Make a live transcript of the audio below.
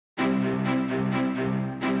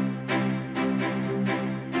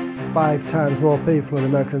5 times more people in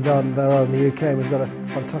America than there are in the UK, and we've got a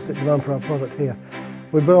fantastic demand for our product here.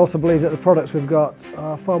 We also believe that the products we've got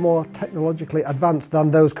are far more technologically advanced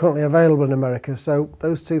than those currently available in America, so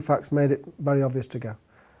those two facts made it very obvious to go.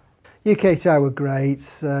 UKTI were great.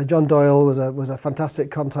 John Doyle was a fantastic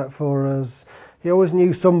contact for us. He always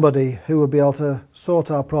knew somebody who would be able to sort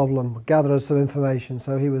our problem, gather us some information,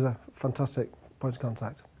 so he was a fantastic point of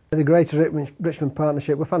contact. The Greater Richmond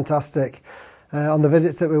Partnership were fantastic. On the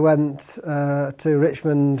visits that we went to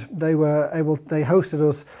Richmond, they hosted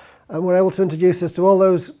us and were able to introduce us to all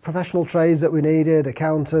those professional trades that we needed: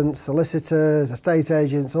 accountants, solicitors, estate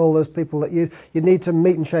agents, all those people that you need to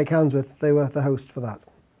meet and shake hands with. They were the hosts for that.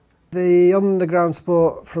 The underground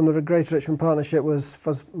support from the Greater Richmond Partnership was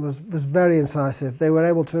very incisive. They were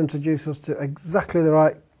able to introduce us to exactly the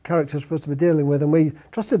right characters for us to be dealing with, and we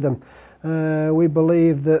trusted them. We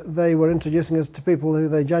believed that they were introducing us to people who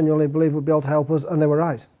they genuinely believed would be able to help us, and they were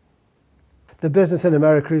right. The business in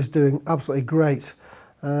America is doing absolutely great.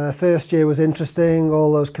 First year was interesting,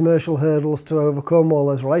 all those commercial hurdles to overcome, all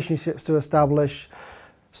those relationships to establish.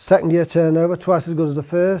 Second year turnover, twice as good as the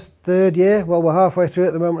first. Third year, well, we're halfway through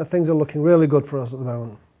at the moment and things are looking really good for us at the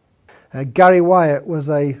moment. Gary Wyatt was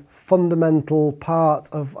a fundamental part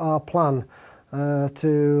of our plan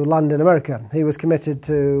to land in America. He was committed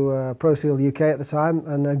to Proseal UK at the time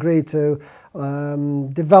and agreed to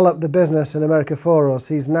develop the business in America for us.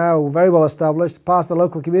 He's now very well established, part of the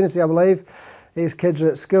local community, I believe. His kids are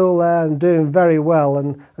at school there and doing very well,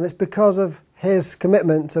 and it's because of his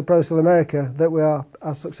commitment to Proseal America that we are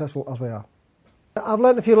as successful as we are. I've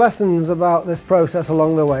learned a few lessons about this process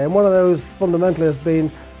along the way, and one of those fundamentally has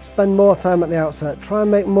been spend more time at the outset. Try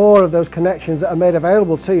and make more of those connections that are made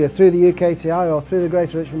available to you through the UKTI or through the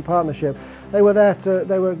Greater Richmond Partnership. They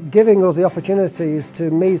were giving us the opportunities to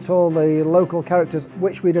meet all the local characters,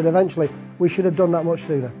 which we did eventually. We should have done that much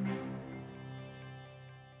sooner.